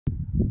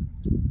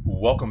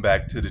Welcome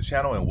back to the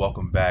channel and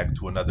welcome back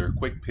to another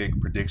quick pick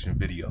prediction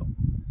video.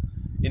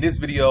 In this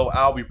video,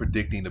 I'll be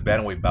predicting the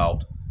bantamweight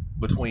bout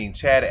between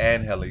Chad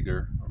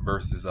Anheliger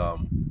versus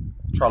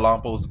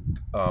Charalampos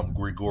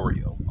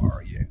Grigoriou.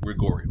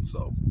 Grigoriou.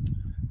 So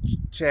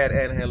Chad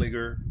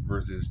Anheliger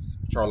versus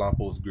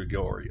Charalampos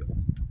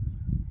Grigoriou.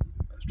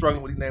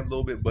 Struggling with these names a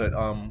little bit, but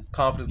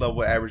confidence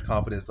level, average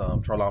confidence,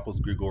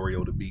 Charalampos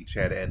Grigoriou to beat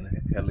Chad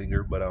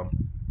Anheliger. But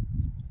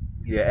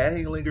yeah,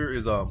 Anheliger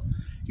is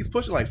he's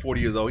pushing like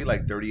 40 years old. He's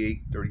like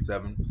 38,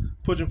 37,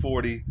 pushing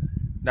 40.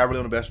 Not really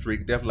on the best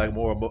streak. Definitely like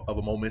more of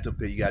a momentum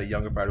pick. You got a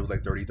younger fighter who's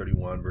like 30,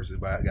 31 versus a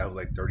guy who's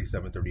like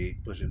 37,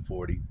 38, pushing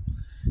 40.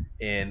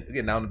 And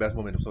again, not on the best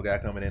momentum. So a guy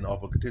coming in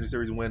off a contender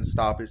series win,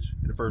 stoppage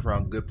in the first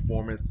round, good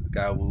performance. A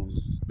guy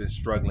who's been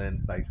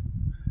struggling, like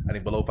I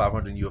think below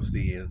 500 in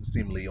UFC and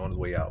seemingly on his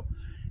way out.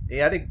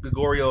 And I think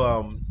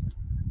Grigoriou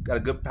got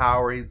a good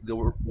power. He's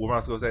good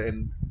with skill set.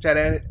 And Chad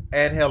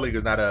Anheliger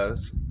is not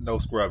no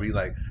scrub. He's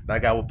like not a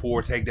guy with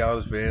poor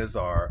takedown defense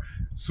or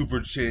super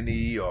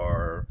chinny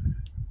or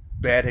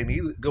bad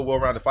technique. He's a good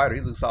well-rounded fighter.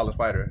 He's a solid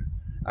fighter.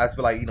 I just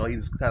feel like,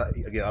 he's kind of,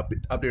 again,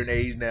 up there in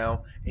age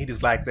now, and he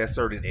just lacks that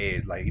certain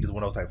edge. Like, he just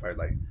one of those type of fighters.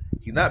 Like,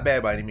 he's not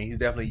bad by any means. He's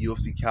definitely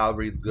UFC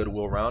caliber. He's good and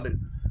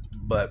well-rounded,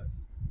 but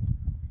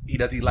he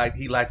lacks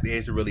the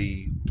edge to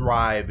really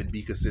thrive and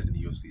be consistent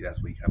in UFC.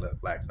 That's what he kind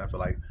of lacks. And I feel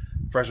like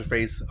fresher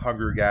face,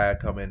 hungrier guy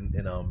coming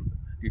in,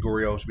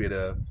 Grigoriou should be able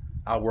to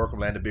outwork him,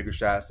 land the bigger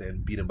shots,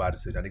 and beat him by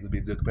decision. I think it'll be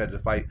a good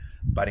competitive fight.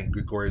 But I think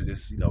Grigoriou is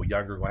just,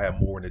 younger, going to have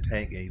more in the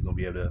tank, and he's going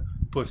to be able to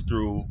push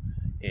through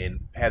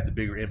and have the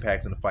bigger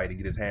impacts in the fight and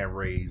get his hand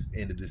raised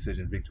in the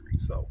decision victory.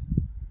 So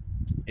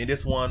in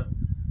this one,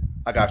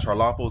 I got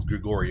Charalampos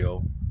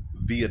Grigoriou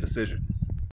via decision.